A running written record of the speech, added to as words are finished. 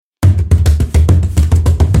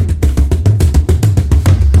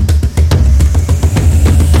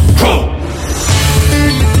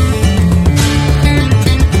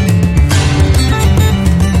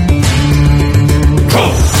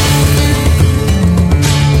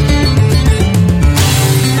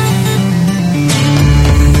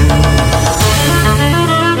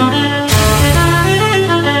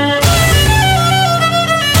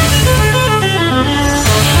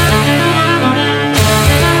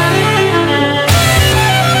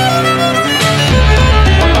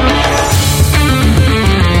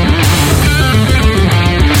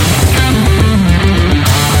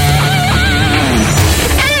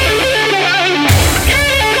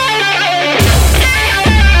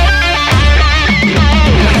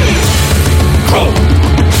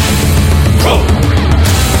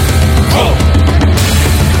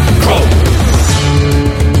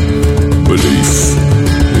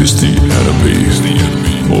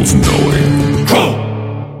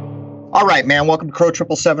All right, man. Welcome to Crow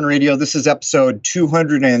 777 Radio. This is episode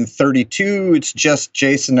 232. It's just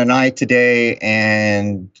Jason and I today,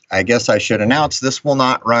 and I guess I should announce this will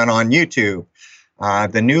not run on YouTube.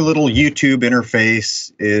 The new little YouTube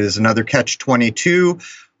interface is another catch-22.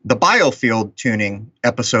 The biofield tuning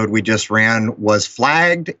episode we just ran was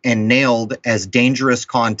flagged and nailed as dangerous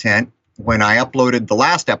content. When I uploaded the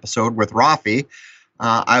last episode with Rafi,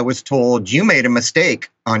 I was told you made a mistake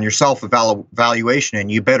on your self-evaluation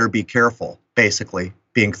and you better be careful, basically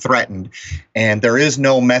being threatened. And there is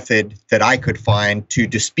no method that I could find to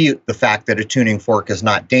dispute the fact that a tuning fork is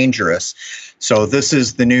not dangerous. So this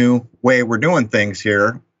is the new way we're doing things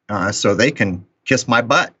here. So they can kiss my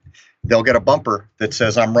butt. They'll get a bumper that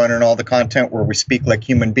says I'm running all the content where we speak like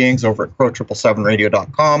human beings over at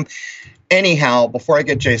crow777radio.com. Anyhow, before I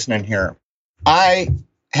get Jason in here, I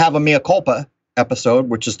have a mea culpa episode,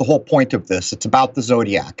 which is the whole point of this. It's about the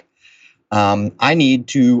Zodiac. I need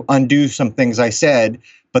to undo some things I said,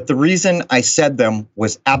 but the reason I said them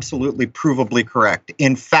was absolutely provably correct.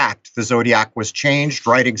 In fact, the Zodiac was changed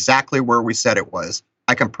right exactly where we said it was.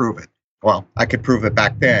 I can prove it. Well, I could prove it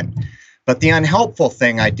back then. But the unhelpful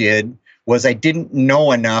thing I did was I didn't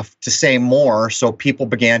know enough to say more, so people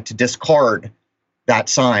began to discard that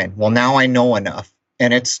sign. Well, now I know enough.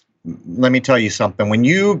 And let me tell you something. When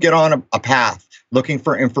you get on a path looking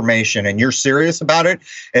for information and you're serious about it,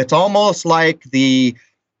 it's almost like the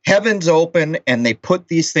heavens open and they put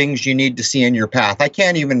these things you need to see in your path. I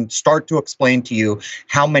can't even start to explain to you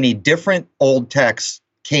how many different old texts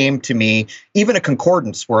came to me, even a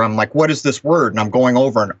concordance where I'm like, what is this word? And I'm going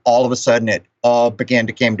over and all of a sudden it all began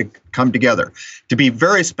to come together. To be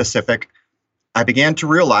very specific, I began to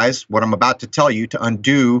realize what I'm about to tell you to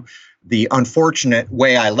undo the unfortunate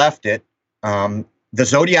way I left it. The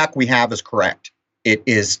Zodiac we have is correct. It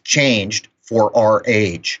is changed for our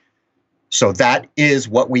age. So that is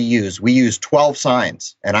what we use. We use 12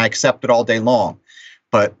 signs, and I accept it all day long.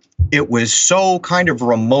 But it was so kind of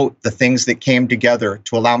remote, the things that came together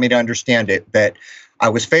to allow me to understand it, that I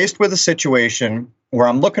was faced with a situation where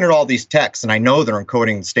I'm looking at all these texts, and I know they're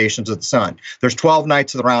encoding the stations of the sun. There's 12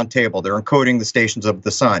 Knights of the Round Table. They're encoding the stations of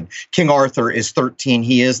the sun. King Arthur is 13.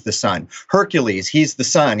 He is the sun. Hercules, he's the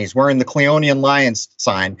sun. He's wearing the Cleonian lion's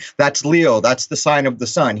sign. That's Leo. That's the sign of the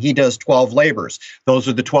sun. He does 12 labors. Those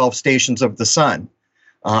are the 12 stations of the sun.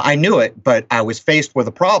 I knew it, but I was faced with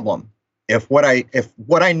a problem. If what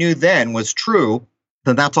I knew then was true,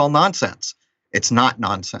 then that's all nonsense. It's not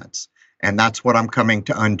nonsense. And that's what I'm coming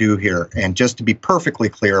to undo here. And just to be perfectly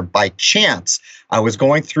clear, by chance, I was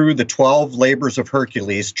going through the 12 labors of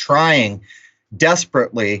Hercules, trying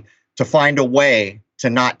desperately to find a way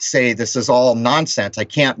to not say this is all nonsense. I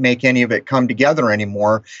can't make any of it come together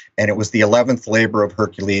anymore. And it was the 11th labor of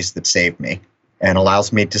Hercules that saved me and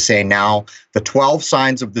allows me to say now the 12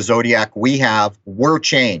 signs of the Zodiac we have were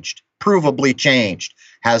changed, provably changed,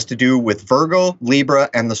 has to do with Virgo, Libra,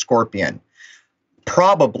 and the Scorpion.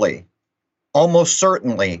 Probably, almost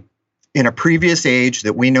certainly, in a previous age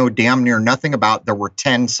that we know damn near nothing about, there were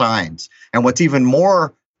 10 signs. And what's even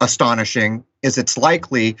more astonishing is it's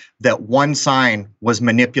likely that one sign was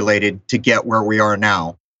manipulated to get where we are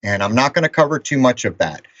now. And I'm not going to cover too much of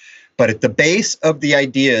that. But at the base of the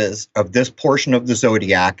ideas of this portion of the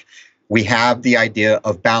Zodiac, we have the idea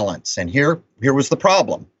of balance. And here was the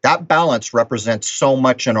problem. That balance represents so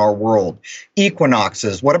much in our world.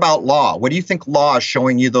 Equinoxes, what about law? What do you think law is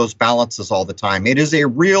showing you those balances all the time? It is a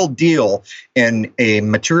real deal in a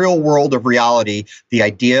material world of reality, the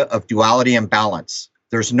idea of duality and balance.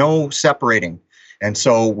 There's no separating. And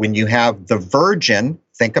so when you have the Virgin,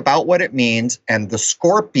 think about what it means, and the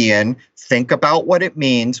Scorpion, think about what it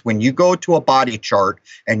means. When you go to a body chart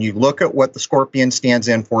and you look at what the Scorpion stands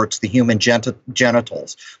in for, it's the human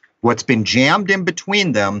genitals. What's been jammed in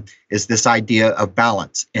between them is this idea of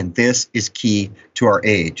balance, and this is key to our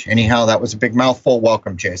age. Anyhow, that was a big mouthful.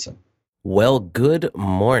 Welcome, Jason. Well, good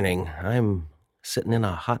morning. I'm sitting in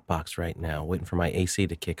a hot box right now, waiting for my AC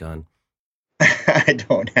to kick on. I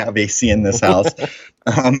don't have AC in this house,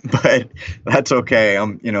 but that's okay.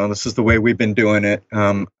 This is the way we've been doing it.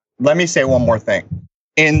 Let me say one more thing.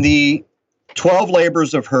 In the 12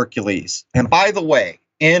 labors of Hercules, and by the way,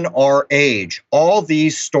 in our age, all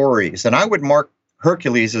these stories, and I would mark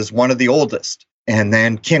Hercules as one of the oldest, and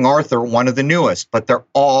then King Arthur, one of the newest, but they're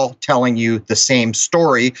all telling you the same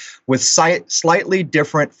story with slightly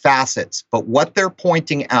different facets. But what they're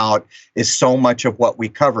pointing out is so much of what we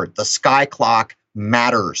covered. The sky clock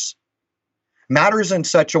matters. Matters in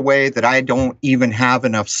such a way that I don't even have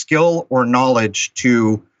enough skill or knowledge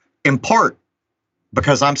to impart,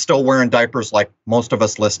 because I'm still wearing diapers like most of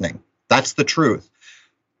us listening. That's the truth.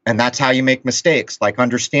 And that's how you make mistakes, like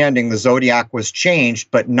understanding the zodiac was changed,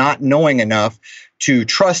 but not knowing enough to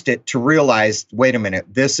trust it to realize, wait a minute,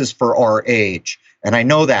 this is for our age. And I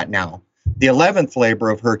know that now. The 11th labor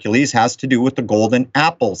of Hercules has to do with the golden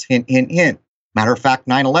apples. Hint, hint, hint. Matter of fact,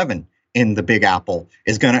 9/11 in the Big Apple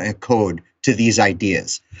is going to encode to these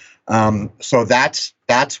ideas. So that's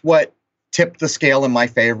what tipped the scale in my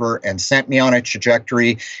favor and sent me on a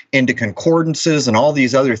trajectory into concordances and all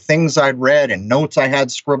these other things I'd read and notes I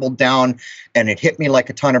had scribbled down. And it hit me like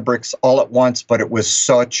a ton of bricks all at once, but it was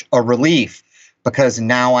such a relief because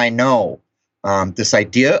now I know this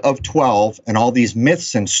idea of 12 and all these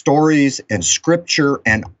myths and stories and scripture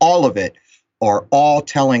and all of it are all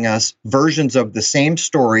telling us versions of the same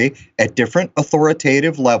story at different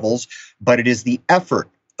authoritative levels, but it is the effort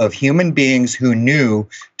of human beings who knew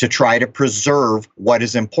to try to preserve what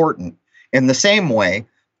is important. In the same way,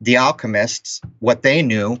 the alchemists, what they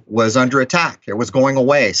knew was under attack. It was going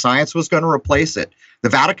away. Science was going to replace it. The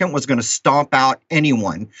Vatican was going to stomp out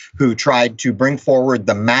anyone who tried to bring forward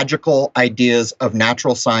the magical ideas of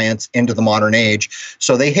natural science into the modern age.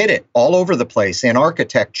 So they hid it all over the place in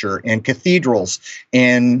architecture, in cathedrals,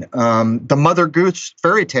 in the Mother Goose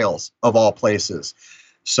fairy tales of all places.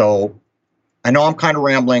 So I know I'm kind of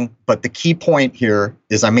rambling, but the key point here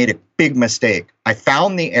is I made a big mistake. I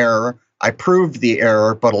found the error. I proved the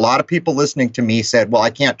error, but a lot of people listening to me said, well,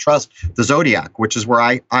 I can't trust the zodiac, which is where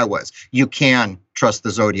I was. You can trust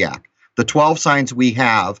the zodiac. The 12 signs we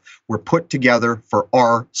have were put together for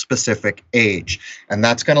our specific age. And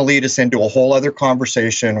that's going to lead us into a whole other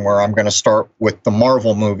conversation where I'm going to start with the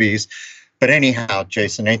Marvel movies. But anyhow,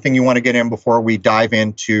 Jason, anything you want to get in before we dive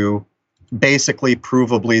into basically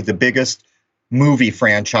provably the biggest movie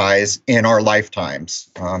franchise in our lifetimes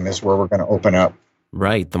is where we're going to open up.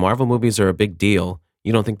 Right. The Marvel movies are a big deal.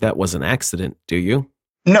 You don't think that was an accident, do you?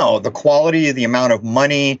 No, the quality, the amount of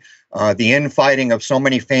money, the infighting of so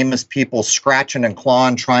many famous people scratching and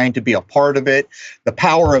clawing, trying to be a part of it, the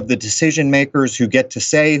power of the decision makers who get to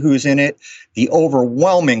say who's in it, the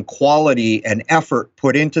overwhelming quality and effort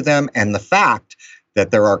put into them, and the fact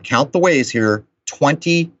that there are, count the ways here,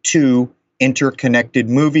 22 interconnected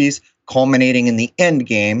movies culminating in the end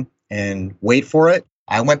game. And wait for it,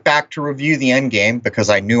 I went back to review the end game because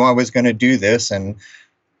I knew I was going to do this. And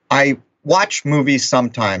I watch movies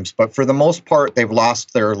sometimes, but for the most part, they've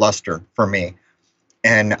lost their luster for me.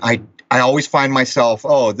 And I always find myself,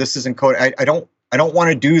 oh, this isn't code. I don't want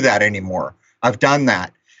to do that anymore. I've done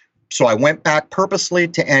that. So I went back purposely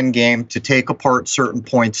to Endgame to take apart certain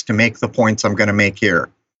points to make the points I'm going to make here.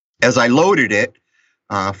 As I loaded it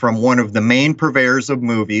from one of the main purveyors of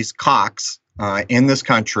movies, Cox, in this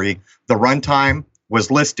country, the runtime was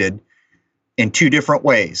listed in two different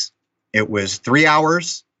ways. It was 3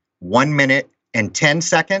 hours, 1 minute, and 10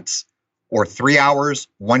 seconds, or 3 hours,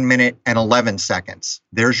 1 minute, and 11 seconds.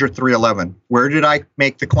 There's your 311. Where did I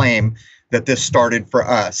make the claim that this started for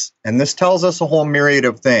us? And this tells us a whole myriad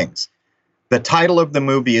of things. The title of the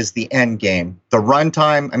movie is The End Game. The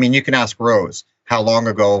runtime, I mean, you can ask Rose how long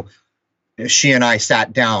ago she and I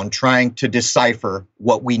sat down trying to decipher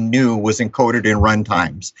what we knew was encoded in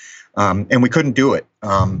runtimes. And we couldn't do it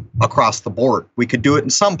across the board. We could do it in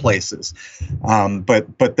some places,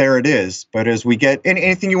 but there it is. But as we get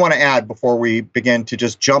anything you want to add before we begin to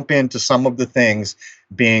just jump into some of the things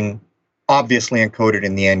being obviously encoded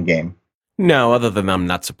in the end game? No, other than I'm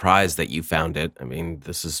not surprised that you found it. I mean,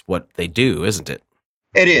 this is what they do, isn't it?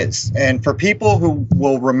 It is. And for people who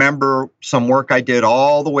will remember some work I did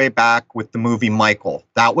all the way back with the movie Michael,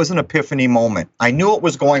 that was an epiphany moment. I knew what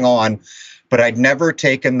was going on, but I'd never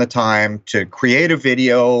taken the time to create a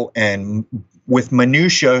video and with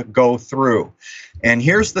minutia go through. And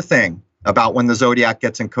here's the thing about when the zodiac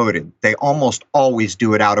gets encoded. They almost always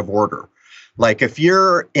do it out of order. Like if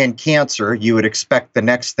you're in Cancer, you would expect the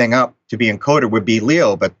next thing up to be encoded would be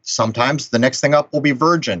Leo, but sometimes the next thing up will be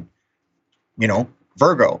Virgin,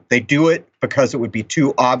 Virgo. They do it because it would be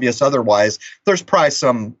too obvious otherwise. There's probably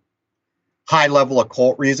some high-level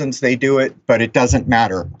occult reasons they do it, but it doesn't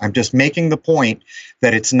matter. I'm just making the point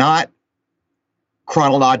that it's not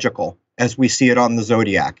chronological as we see it on the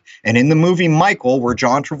zodiac. And in the movie Michael, where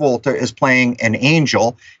John Travolta is playing an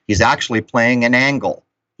angel, he's actually playing an angle.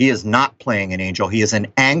 He is not playing an angel. He is an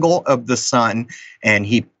angle of the sun, and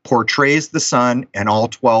he portrays the sun and all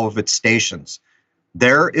 12 of its stations.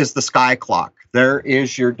 There is the sky clock. There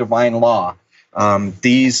is your divine law.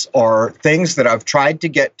 These are things that I've tried to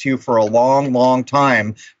get to for a long, long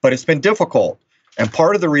time, but it's been difficult. And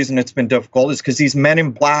part of the reason it's been difficult is because these men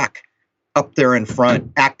in black up there in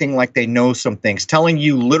front, acting like they know some things, telling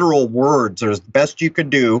you literal words, or as best you could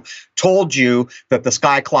do, told you that the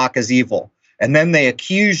sky clock is evil. And then they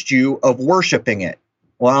accused you of worshiping it.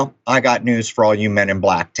 Well, I got news for all you men in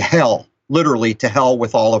black. To hell, literally to hell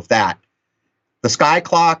with all of that. The sky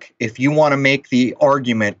clock, if you want to make the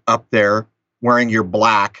argument up there wearing your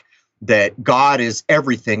black that God is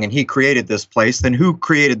everything and he created this place, then who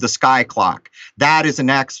created the sky clock? That is an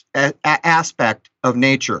aspect of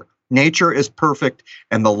nature. Nature is perfect,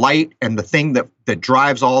 and the light and the thing that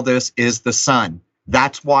drives all this is the sun.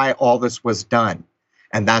 That's why all this was done.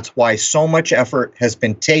 And that's why so much effort has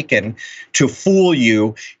been taken to fool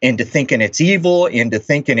you into thinking it's evil, into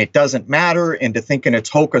thinking it doesn't matter, into thinking it's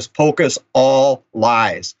hocus pocus, all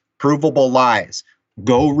lies, provable lies.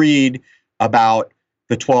 Go read about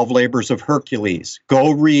the 12 labors of Hercules.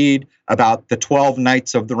 Go read about the 12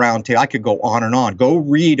 knights of the Round Table. I could go on and on. Go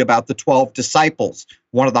read about the 12 disciples,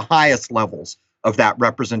 one of the highest levels of that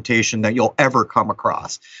representation that you'll ever come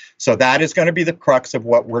across. So that is going to be the crux of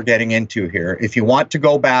what we're getting into here. If you want to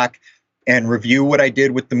go back and review what I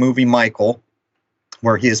did with the movie Michael,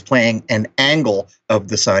 where he is playing an angle of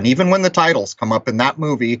the sun, even when the titles come up in that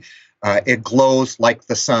movie, it glows like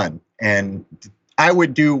the sun. And I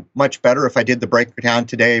would do much better if I did the breakdown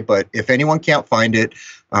today, but if anyone can't find it,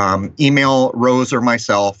 email Rose or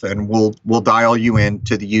myself, and we'll dial you in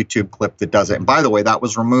to the YouTube clip that does it. And by the way, that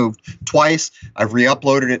was removed twice. I've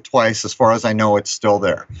re-uploaded it twice. As far as I know, it's still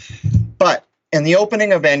there. But in the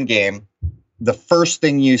opening of Endgame, the first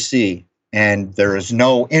thing you see, and there is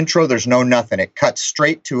no intro, there's no nothing. It cuts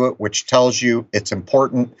straight to it, which tells you it's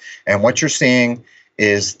important. And what you're seeing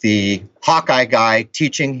is the Hawkeye guy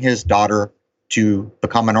teaching his daughter to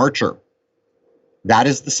become an archer. That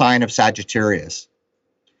is the sign of Sagittarius.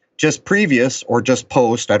 Just previous or just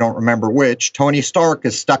post, I don't remember which, Tony Stark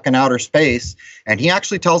is stuck in outer space, and he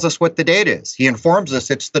actually tells us what the date is. He informs us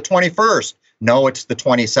it's the 21st. No, it's the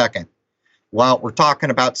 22nd. Well, we're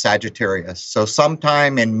talking about Sagittarius. So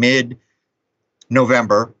sometime in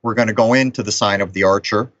mid-November, we're going to go into the sign of the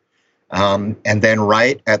archer. And then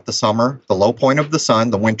right at the summer, the low point of the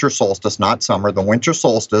sun, the winter solstice, not summer, the winter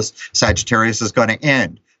solstice, Sagittarius is going to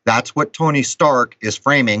end. That's what Tony Stark is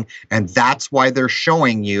framing, and that's why they're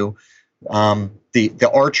showing you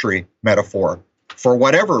the archery metaphor for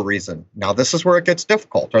whatever reason. Now, this is where it gets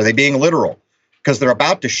difficult. Are they being literal? Because they're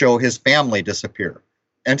about to show his family disappear.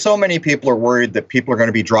 And so many people are worried that people are going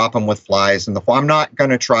to be dropping with flies in the fall. I'm not going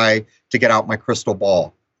to try to get out my crystal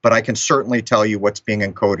ball, but I can certainly tell you what's being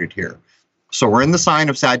encoded here. So we're in the sign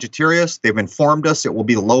of Sagittarius. They've informed us it will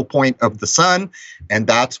be the low point of the sun, and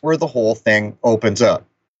that's where the whole thing opens up.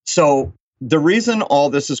 So the reason all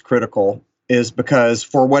this is critical is because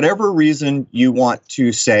for whatever reason you want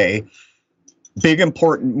to say, big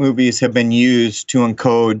important movies have been used to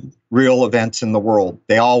encode real events in the world.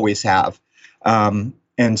 They always have.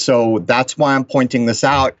 And so that's why I'm pointing this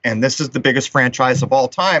out. And this is the biggest franchise of all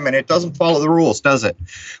time. And it doesn't follow the rules, does it?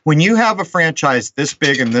 When you have a franchise this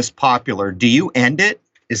big and this popular, do you end it?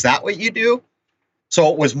 Is that what you do?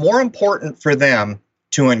 So it was more important for them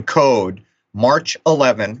to encode March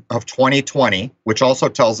 11 of 2020, which also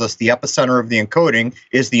tells us the epicenter of the encoding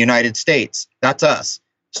is the United States. That's us.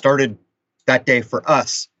 Started that day for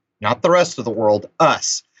us, not the rest of the world,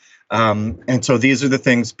 us. And so these are the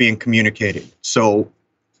things being communicated. So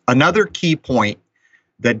another key point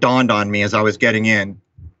that dawned on me as I was getting in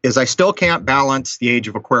is I still can't balance the age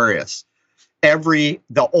of Aquarius.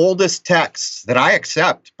 The oldest texts that I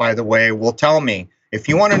accept, by the way, will tell me, if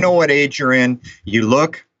you want to know what age you're in, you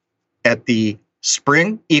look at the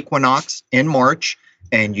spring equinox in March,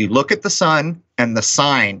 and you look at the sun and the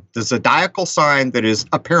sign, the zodiacal sign that is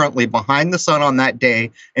apparently behind the sun on that day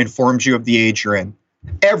informs you of the age you're in.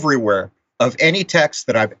 Everywhere of any text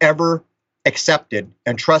that I've ever accepted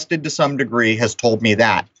and trusted to some degree has told me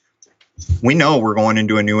that. We know we're going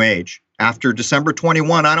into a new age. After December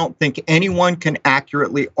 21, I don't think anyone can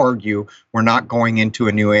accurately argue we're not going into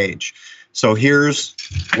a new age. So here's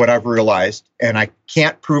what I've realized, and I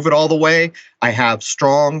can't prove it all the way. I have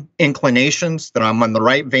strong inclinations that I'm on the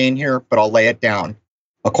right vein here, but I'll lay it down.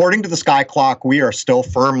 According to the sky clock, we are still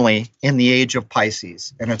firmly in the age of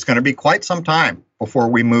Pisces, and it's going to be quite some time before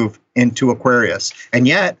we move into Aquarius. And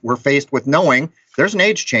yet we're faced with knowing there's an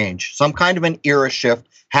age change. Some kind of an era shift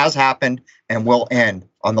has happened and will end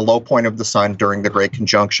on the low point of the sun during the Great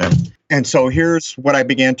Conjunction. And so here's what I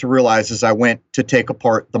began to realize as I went to take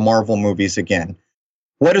apart the Marvel movies again.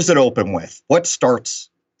 What does it open with? What starts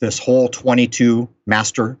this whole 22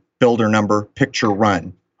 master builder number picture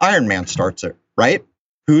run? Iron Man starts it, right?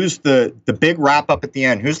 Who's the big wrap up at the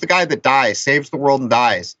end? Who's the guy that dies, saves the world and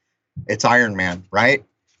dies? It's Iron Man, right?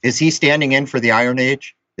 Is he standing in for the Iron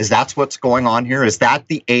Age? Is that what's going on here? Is that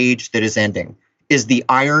the age that is ending? Is the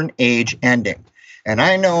Iron Age ending? And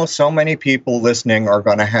I know so many people listening are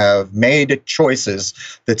going to have made choices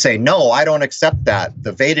that say, no, I don't accept that.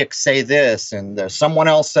 The Vedics say this, and someone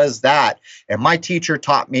else says that, and my teacher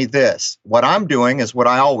taught me this. What I'm doing is what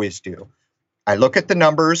I always do. I look at the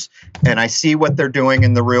numbers and I see what they're doing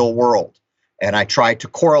in the real world, and I try to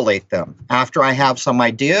correlate them. After I have some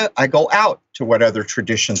idea, I go out to what other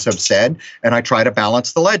traditions have said, and I try to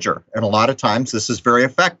balance the ledger. And a lot of times this is very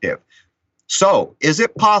effective. So is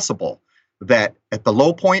it possible that at the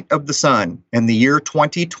low point of the sun in the year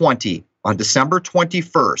 2020, on December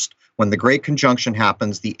 21st, when the Great Conjunction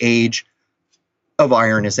happens, the age of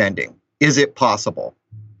iron is ending? Is it possible?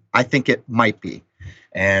 I think it might be.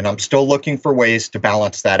 And I'm still looking for ways to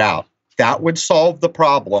balance that out. That would solve the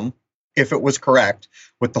problem, if it was correct,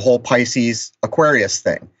 with the whole Pisces Aquarius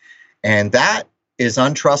thing. And that is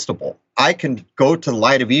untrustable. I can go to the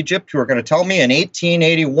Light of Egypt, who are going to tell me in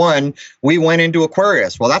 1881, we went into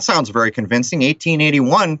Aquarius. Well, that sounds very convincing.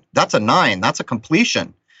 1881, that's a 9. That's a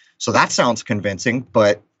completion. So that sounds convincing,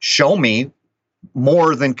 but show me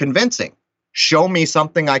more than convincing. Show me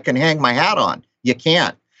something I can hang my hat on. You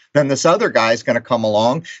can't. Then this other guy is going to come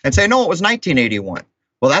along and say, no, it was 1981.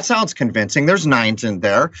 Well, that sounds convincing. There's 9s in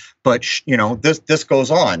there, but this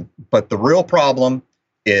goes on. But the real problem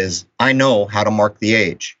is I know how to mark the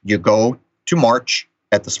age. You go to March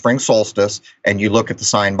at the spring solstice and you look at the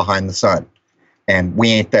sign behind the sun, and we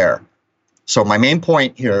ain't there. So my main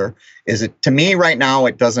point here is that to me right now,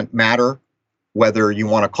 it doesn't matter whether you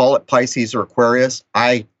want to call it Pisces or Aquarius.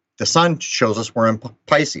 The sun shows us we're in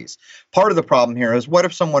Pisces. Part of the problem here is, what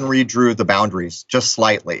if someone redrew the boundaries just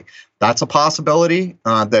slightly? That's a possibility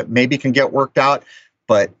that maybe can get worked out.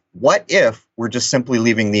 But what if we're just simply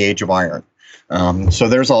leaving the age of iron? So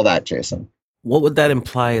there's all that, Jason. What would that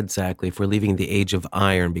imply exactly if we're leaving the age of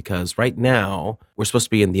iron? Because right now, we're supposed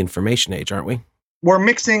to be in the information age, aren't we? We're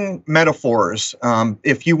mixing metaphors.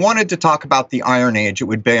 If you wanted to talk about the Iron Age, it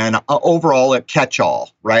would be overall a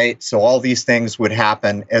catch-all, right? So all these things would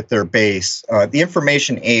happen at their base. The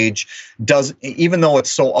Information Age does, even though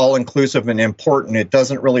it's so all-inclusive and important, it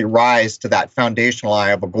doesn't really rise to that foundational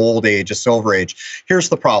eye of a Gold Age, a Silver Age. Here's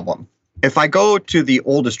the problem. If I go to the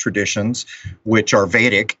oldest traditions, which are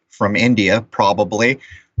Vedic from India, probably,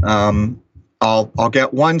 I'll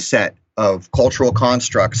get one set of cultural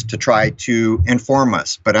constructs to try to inform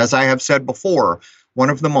us. But as I have said before,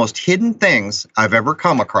 one of the most hidden things I've ever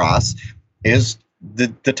come across is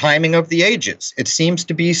the timing of the ages. It seems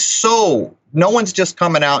to be so, no one's just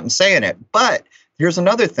coming out and saying it. But here's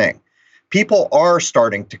another thing. People are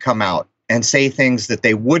starting to come out and say things that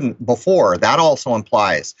they wouldn't before. That also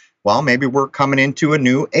implies, well, maybe we're coming into a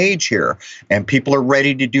new age here and people are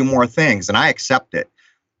ready to do more things, and I accept it.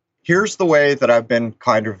 Here's the way that I've been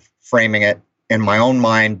kind of framing it in my own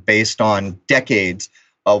mind based on decades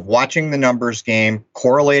of watching the numbers game,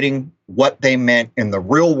 correlating what they meant in the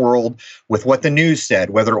real world with what the news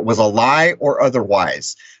said, whether it was a lie or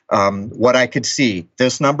otherwise. What I could see,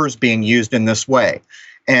 this number is being used in this way.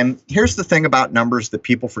 And here's the thing about numbers that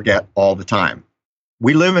people forget all the time.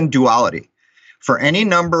 We live in duality. For any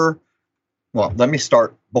number, well, let me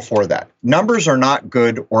start before that. Numbers are not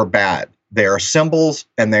good or bad. They are symbols,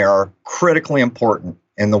 and they are critically important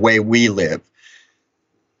in the way we live.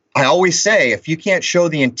 I always say, if you can't show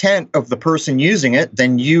the intent of the person using it,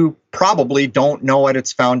 then you probably don't know at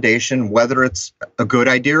its foundation whether it's a good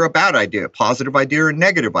idea or a bad idea, a positive idea or a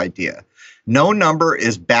negative idea. No number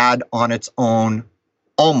is bad on its own,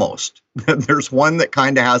 almost. There's one that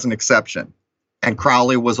kind of has an exception, and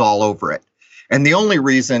Crowley was all over it. And the only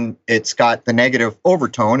reason it's got the negative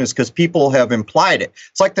overtone is because people have implied it.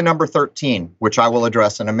 It's like the number 13, which I will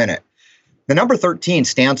address in a minute. The number 13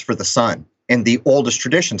 stands for the sun in the oldest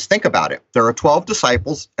traditions. Think about it. There are 12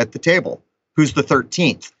 disciples at the table. Who's the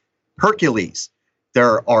 13th? Hercules.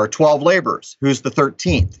 There are 12 laborers. Who's the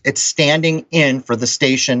 13th? It's standing in for the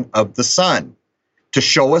station of the sun to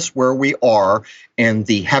show us where we are in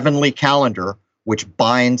the heavenly calendar, which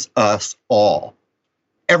binds us all.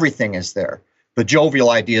 Everything is there. The jovial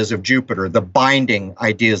ideas of Jupiter, the binding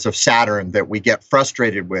ideas of Saturn that we get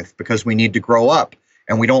frustrated with because we need to grow up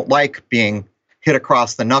and we don't like being hit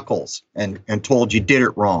across the knuckles and told you did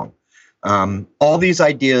it wrong. All these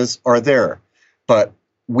ideas are there, but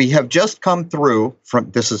we have just come through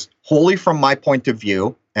this is wholly from my point of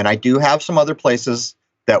view, and I do have some other places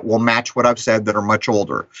that will match what I've said that are much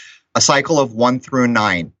older, a cycle of 1 through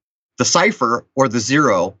 9. The cipher, or the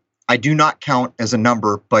 0, I do not count as a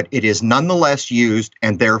number, but it is nonetheless used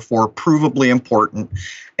and therefore provably important.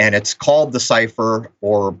 And it's called the cipher,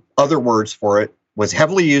 or other words for it, was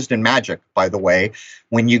heavily used in magic, by the way.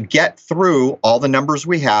 When you get through all the numbers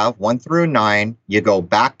we have, 1 through 9, you go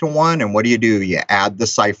back to 1, and what do? You add the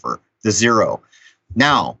cipher, the 0.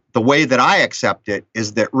 Now, the way that I accept it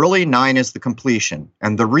is that really 9 is the completion.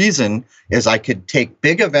 And the reason is I could take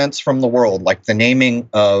big events from the world, like the naming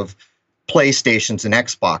of PlayStations and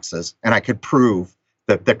Xboxes, and I could prove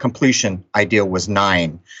that the completion idea was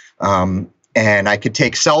 9. And I could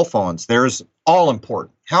take cell phones. There's all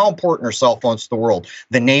important. How important are cell phones to the world?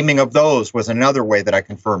 The naming of those was another way that I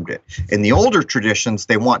confirmed it. In the older traditions,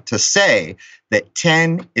 they want to say that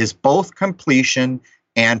 10 is both completion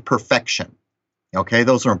and perfection. Okay,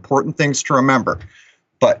 those are important things to remember.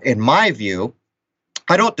 But in my view,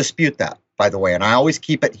 I don't dispute that, by the way, and I always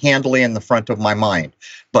keep it handily in the front of my mind.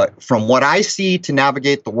 But from what I see to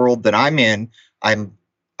navigate the world that I'm in,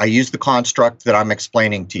 I use the construct that I'm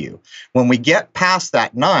explaining to you. When we get past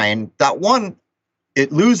that 9, that 1,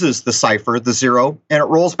 it loses the cipher, the 0, and it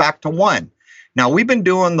rolls back to 1. Now, we've been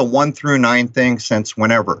doing the 1 through 9 thing since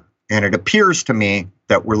whenever, and it appears to me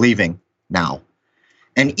that we're leaving now.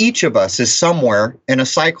 And each of us is somewhere in a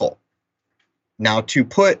cycle. Now, to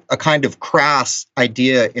put a kind of crass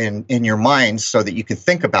idea in your mind so that you can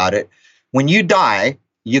think about it, when you die,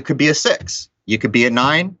 you could be a 6, you could be a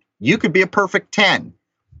 9, you could be a perfect 10.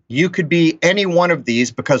 You could be any one of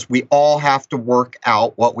these because we all have to work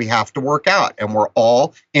out what we have to work out, and we're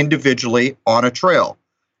all individually on a trail.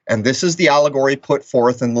 And this is the allegory put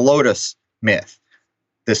forth in the lotus myth.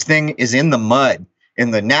 This thing is in the mud,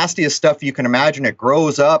 in the nastiest stuff you can imagine. It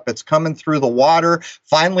grows up, it's coming through the water.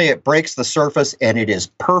 Finally, it breaks the surface, and it is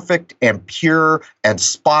perfect and pure and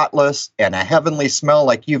spotless and a heavenly smell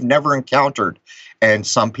like you've never encountered. And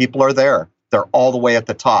some people are there. They're all the way at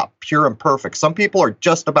the top, pure and perfect. Some people are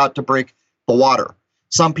just about to break the water.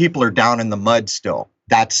 Some people are down in the mud still.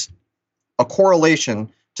 That's a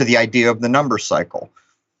correlation to the idea of the number cycle.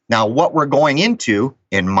 Now, what we're going into,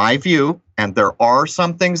 in my view, and there are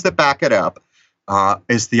some things that back it up,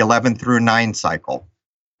 is the 11 through 9 cycle.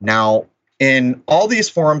 Now, in all these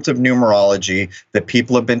forms of numerology that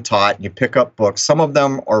people have been taught, you pick up books, some of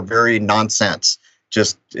them are very nonsense.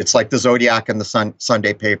 Just, it's like the Zodiac and the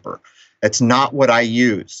Sunday paper. It's not what I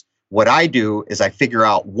use. What I do is I figure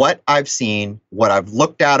out what I've seen, what I've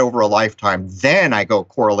looked at over a lifetime. Then I go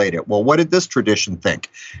correlate it. Well, what did this tradition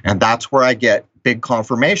think? And that's where I get big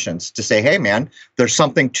confirmations to say, hey, man, there's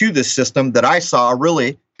something to this system that I saw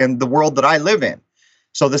really in the world that I live in.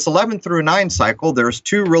 So this 11 through 9 cycle, there's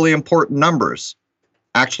 2 really important numbers.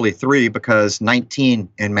 Actually 3, because 19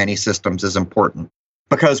 in many systems is important.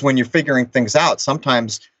 Because when you're figuring things out,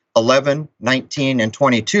 sometimes 11, 19, and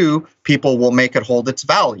 22, people will make it hold its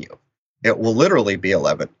value. It will literally be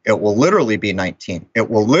 11. It will literally be 19. It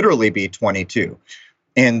will literally be 22.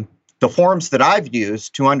 In the forms that I've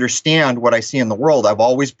used to understand what I see in the world, I've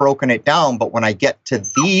always broken it down. But when I get to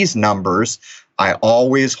these numbers, I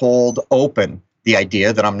always hold open the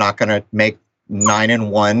idea that I'm not going to make 9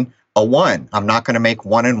 and 1 a 1. I'm not going to make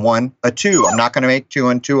 1 and 1 a 2. I'm not going to make 2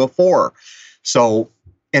 and 2 a 4. So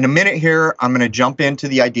in a minute here, I'm going to jump into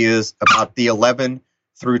the ideas about the 11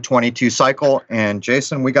 through 22 cycle. And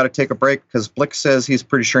Jason, we got to take a break because Blix says he's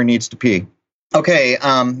pretty sure he needs to pee. Okay,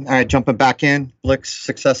 all right, jumping back in. Blix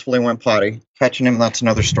successfully went potty. Catching him, that's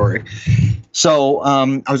another story. So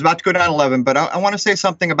I was about to go down 11, but I want to say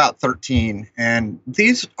something about 13. And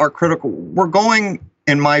these are critical. We're going,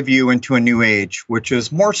 in my view, into a new age, which is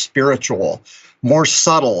more spiritual, more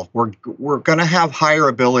subtle. We're going to have higher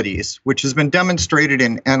abilities, which has been demonstrated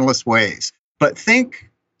in endless ways. But think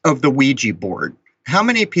of the Ouija board. How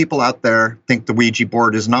many people out there think the Ouija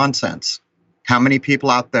board is nonsense? How many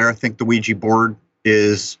people out there think the Ouija board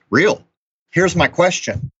is real? Here's my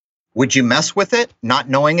question. Would you mess with it, not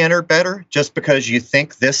knowing it better, just because you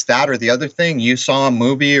think this, that, or the other thing? You saw a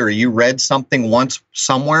movie or you read something once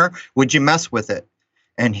somewhere. Would you mess with it?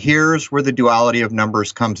 And here's where the duality of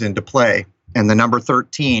numbers comes into play. And the number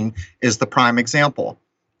 13 is the prime example.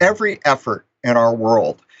 Every effort in our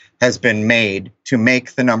world has been made to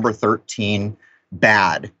make the number 13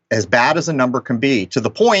 bad as a number can be, to the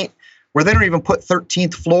point where they don't even put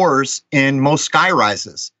 13th floors in most sky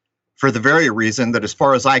rises, for the very reason that, as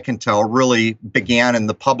far as I can tell, really began in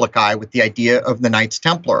the public eye with the idea of the Knights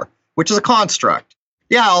Templar, which is a construct.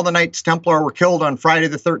 Yeah, all the Knights Templar were killed on Friday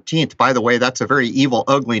the 13th. By the way, that's a very evil,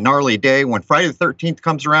 ugly, gnarly day. When Friday the 13th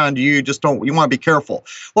comes around, you want to be careful.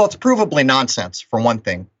 Well, it's provably nonsense, for one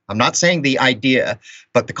thing. I'm not saying the idea,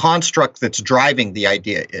 but the construct that's driving the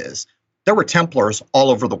idea is there were Templars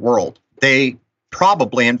all over the world. They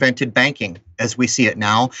probably invented banking as we see it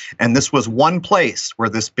now. And this was one place where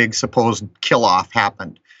this big supposed kill-off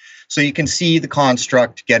happened. So you can see the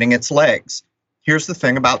construct getting its legs. here's the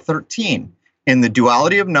thing about 13. In the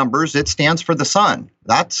duality of numbers, it stands for the sun.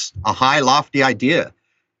 That's a high, lofty idea.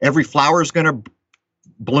 Every flower is going to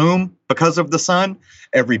bloom because of the sun.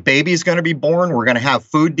 Every baby is going to be born. We're going to have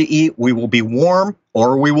food to eat. We will be warm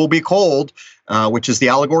or we will be cold, which is the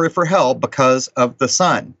allegory for hell, because of the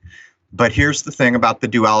sun. But here's the thing about the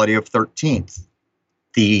duality of 13th.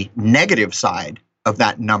 The negative side of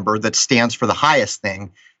that number that stands for the highest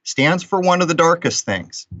thing stands for one of the darkest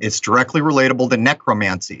things. It's directly relatable to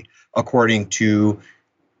necromancy, according to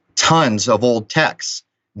tons of old texts.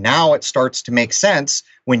 Now it starts to make sense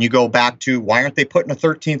when you go back to, why aren't they putting a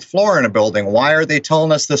 13th floor in a building? Why are they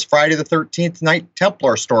telling us this Friday the 13th Knight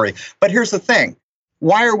Templar story? But here's the thing.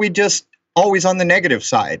 Why are we just always on the negative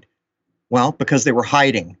side? Well, because they were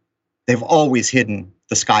hiding. They've always hidden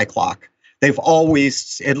the sky clock. They've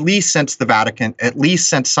always, at least since the Vatican, at least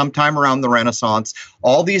since sometime around the Renaissance,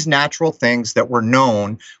 all these natural things that were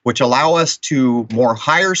known, which allow us to more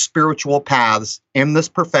higher spiritual paths in this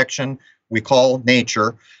perfection we call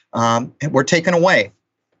nature, were taken away.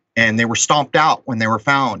 And they were stomped out when they were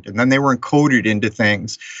found. And then they were encoded into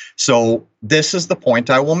things. So this is the point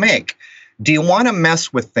I will make. Do you want to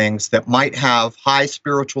mess with things that might have high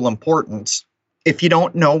spiritual importance if you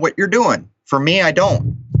don't know what you're doing? For me, I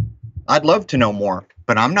don't. I'd love to know more,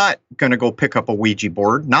 but I'm not going to go pick up a Ouija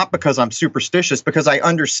board, not because I'm superstitious, because I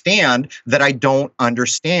understand that I don't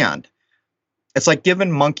understand. It's like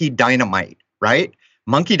giving Monkey dynamite, right?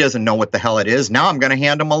 Monkey doesn't know what the hell it is. Now I'm going to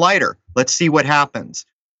hand him a lighter. Let's see what happens.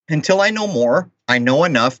 Until I know more, I know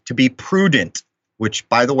enough to be prudent, which,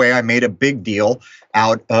 by the way, I made a big deal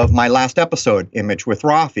out of my last episode, Image with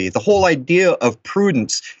Rafi. The whole idea of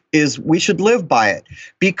prudence is we should live by it.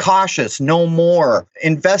 Be cautious, know more,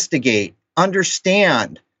 investigate,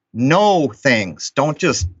 understand, know things. Don't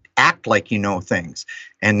just act like you know things.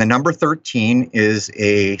 And the number 13 is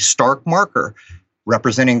a stark marker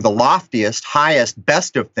representing the loftiest, highest,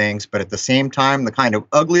 best of things, but at the same time, the kind of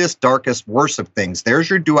ugliest, darkest, worst of things. There's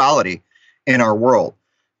your duality in our world,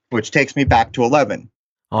 which takes me back to 11.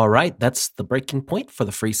 All right, that's the breaking point for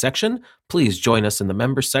the free section. Please join us in the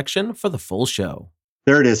members section for the full show.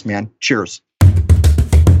 There it is, man. Cheers.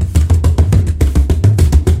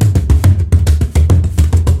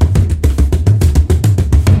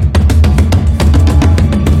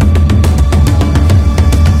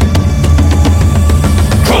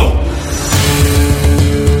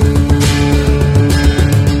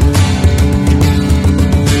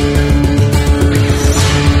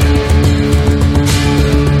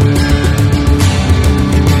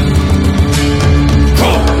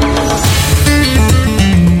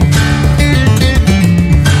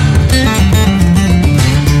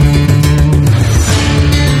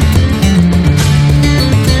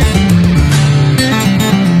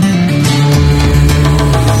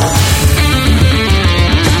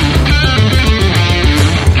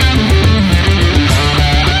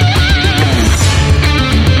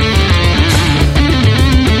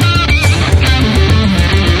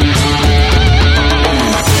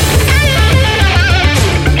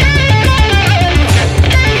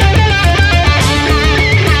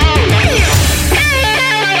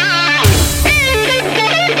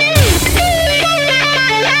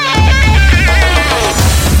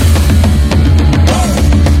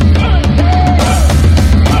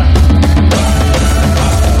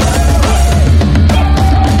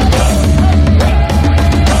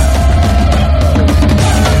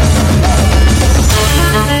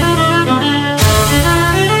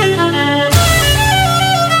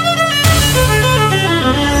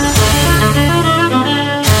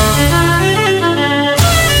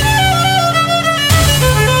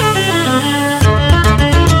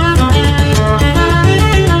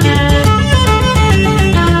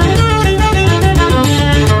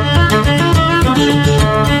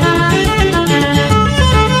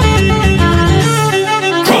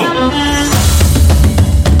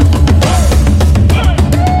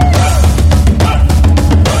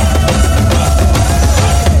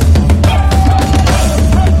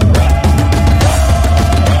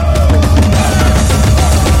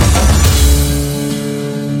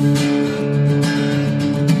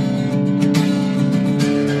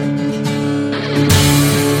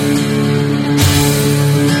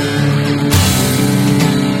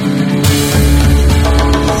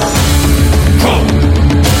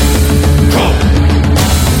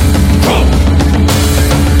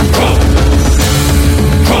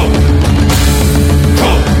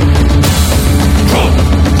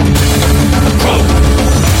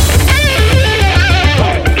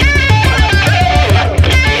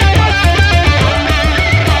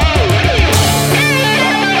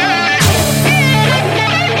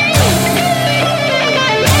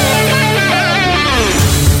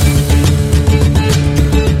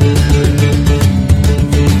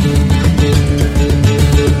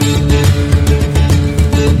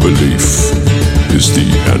 Belief is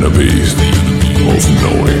the enemy of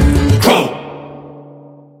knowing.